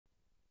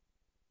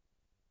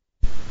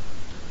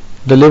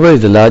The liver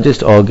is the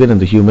largest organ in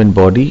the human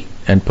body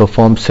and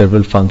performs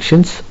several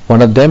functions.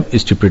 One of them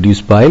is to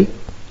produce bile.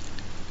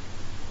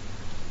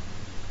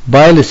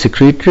 Bile is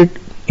secreted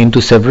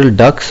into several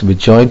ducts which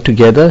join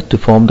together to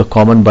form the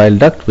common bile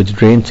duct which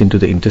drains into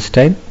the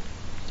intestine.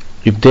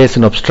 If there is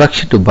an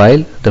obstruction to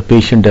bile, the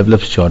patient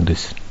develops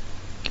jaundice.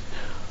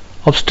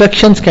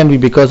 Obstructions can be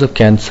because of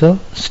cancer,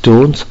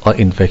 stones or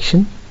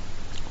infection.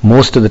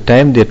 Most of the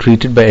time they are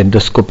treated by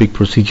endoscopic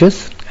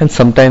procedures and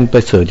sometimes by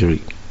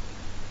surgery.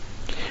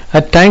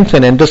 At times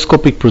when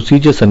endoscopic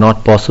procedures are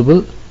not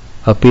possible,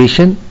 a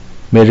patient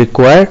may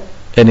require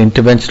an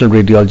interventional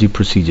radiology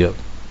procedure.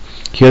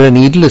 Here a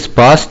needle is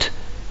passed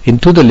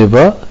into the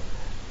liver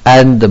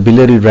and the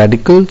biliary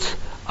radicals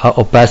are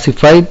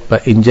opacified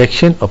by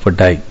injection of a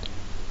dye,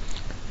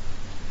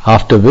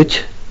 after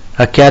which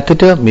a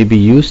catheter may be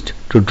used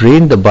to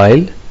drain the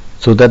bile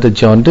so that the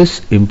jaundice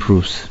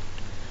improves.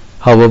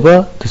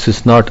 However, this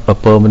is not a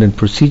permanent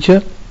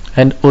procedure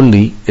and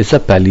only is a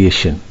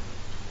palliation.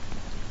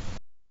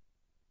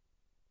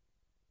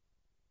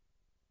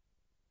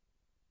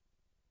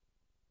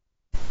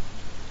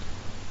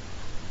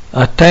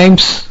 At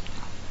times,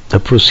 the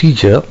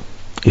procedure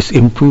is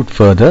improved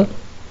further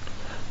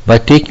by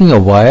taking a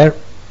wire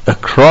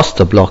across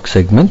the block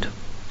segment,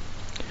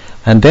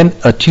 and then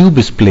a tube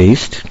is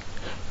placed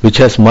which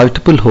has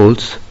multiple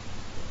holes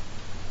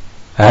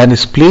and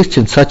is placed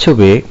in such a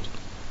way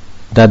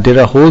that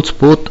there are holes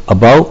both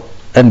above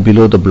and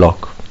below the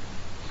block.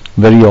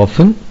 Very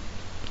often,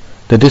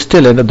 the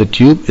distal end of the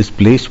tube is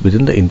placed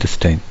within the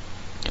intestine.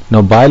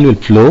 Now bile will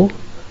flow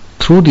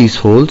through these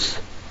holes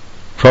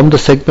from the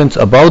segments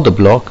above the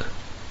block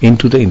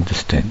into the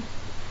intestine.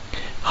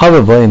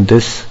 However, in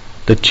this,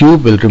 the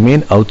tube will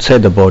remain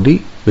outside the body,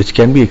 which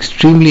can be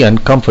extremely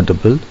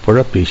uncomfortable for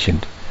a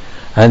patient.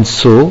 And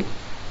so,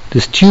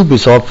 this tube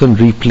is often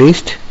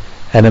replaced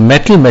and a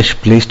metal mesh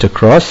placed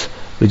across,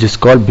 which is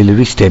called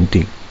biliary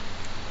stenting.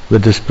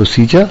 With this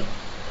procedure,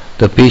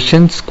 the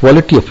patient's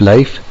quality of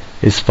life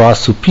is far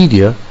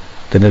superior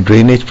than a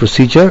drainage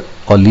procedure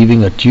or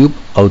leaving a tube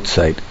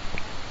outside.